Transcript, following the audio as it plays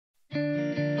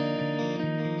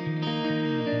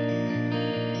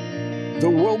The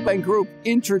World Bank Group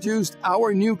introduced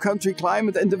our new country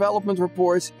climate and development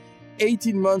reports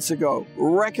 18 months ago,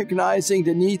 recognizing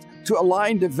the need to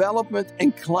align development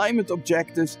and climate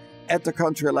objectives at the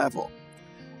country level.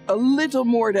 A little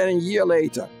more than a year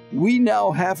later, we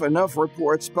now have enough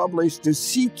reports published to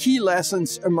see key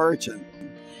lessons emerging.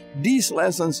 These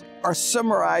lessons are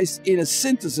summarized in a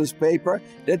synthesis paper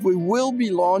that we will be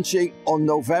launching on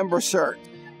November 3rd.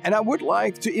 And I would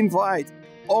like to invite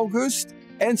August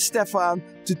and Stefan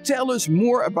to tell us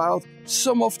more about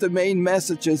some of the main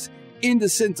messages in the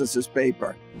synthesis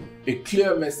paper. A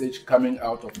clear message coming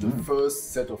out of the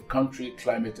first set of country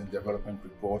climate and development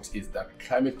reports is that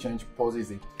climate change poses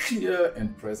a clear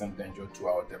and present danger to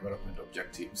our development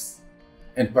objectives,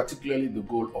 and particularly the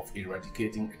goal of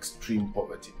eradicating extreme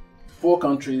poverty. Poor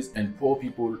countries and poor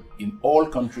people in all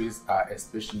countries are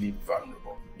especially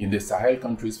vulnerable. In the Sahel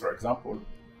countries, for example,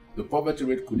 the poverty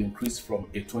rate could increase from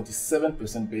a 27%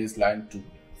 baseline to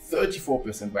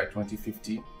 34% by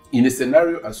 2050, in a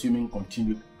scenario assuming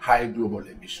continued high global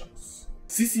emissions.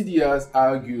 CCDRs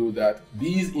argue that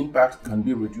these impacts can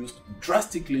be reduced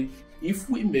drastically if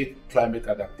we make climate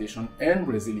adaptation and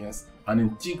resilience an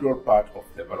integral part of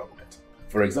development.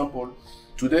 For example,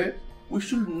 today we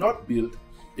should not build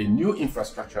a new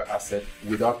infrastructure asset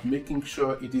without making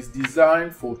sure it is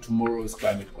designed for tomorrow's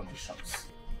climate conditions.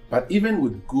 But even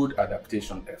with good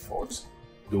adaptation efforts,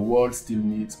 the world still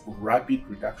needs rapid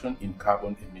reduction in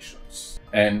carbon emissions.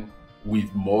 And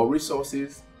with more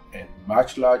resources and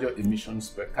much larger emissions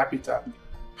per capita,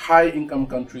 high-income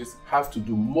countries have to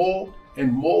do more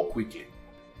and more quickly.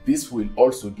 This will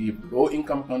also give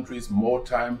low-income countries more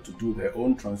time to do their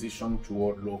own transition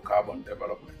toward low-carbon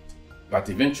development. But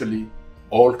eventually,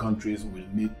 all countries will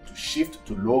need to shift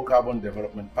to low-carbon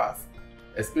development path,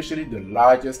 especially the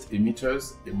largest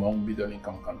emitters among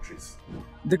middle-income countries.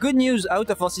 The good news out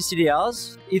of our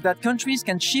CCDRs is that countries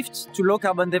can shift to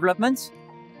low-carbon development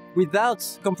without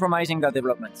compromising their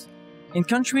development. In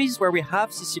countries where we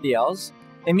have CCDRs,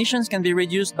 emissions can be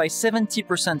reduced by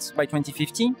 70% by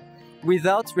 2050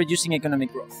 without reducing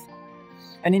economic growth.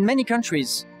 And in many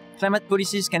countries, climate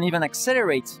policies can even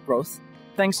accelerate growth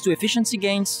thanks to efficiency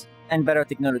gains and better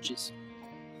technologies.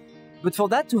 But for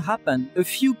that to happen, a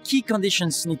few key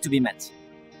conditions need to be met.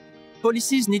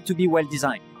 Policies need to be well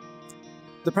designed.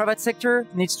 The private sector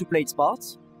needs to play its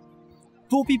part.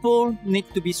 Poor people need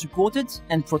to be supported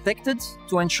and protected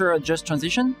to ensure a just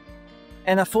transition.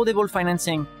 And affordable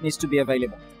financing needs to be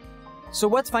available. So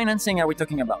what financing are we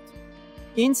talking about?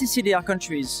 In CCDR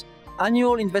countries,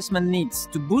 annual investment needs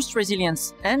to boost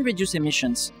resilience and reduce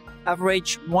emissions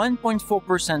average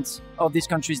 1.4% of this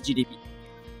country's GDP.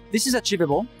 This is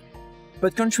achievable,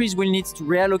 but countries will need to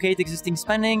reallocate existing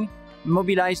spending,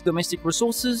 mobilize domestic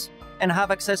resources, and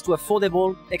have access to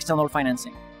affordable external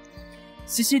financing.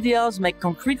 CCDRs make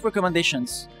concrete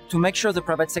recommendations to make sure the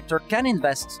private sector can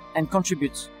invest and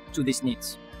contribute to these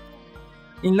needs.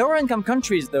 In lower-income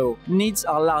countries, though, needs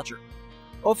are larger,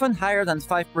 often higher than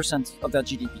 5% of their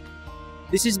GDP.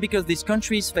 This is because these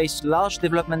countries face large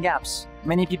development gaps.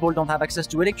 Many people don't have access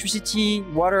to electricity,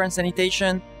 water and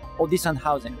sanitation, or decent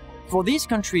housing. For these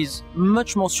countries,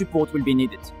 much more support will be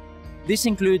needed. This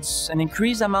includes an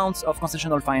increased amount of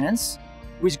concessional finance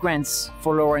with grants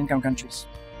for lower-income countries.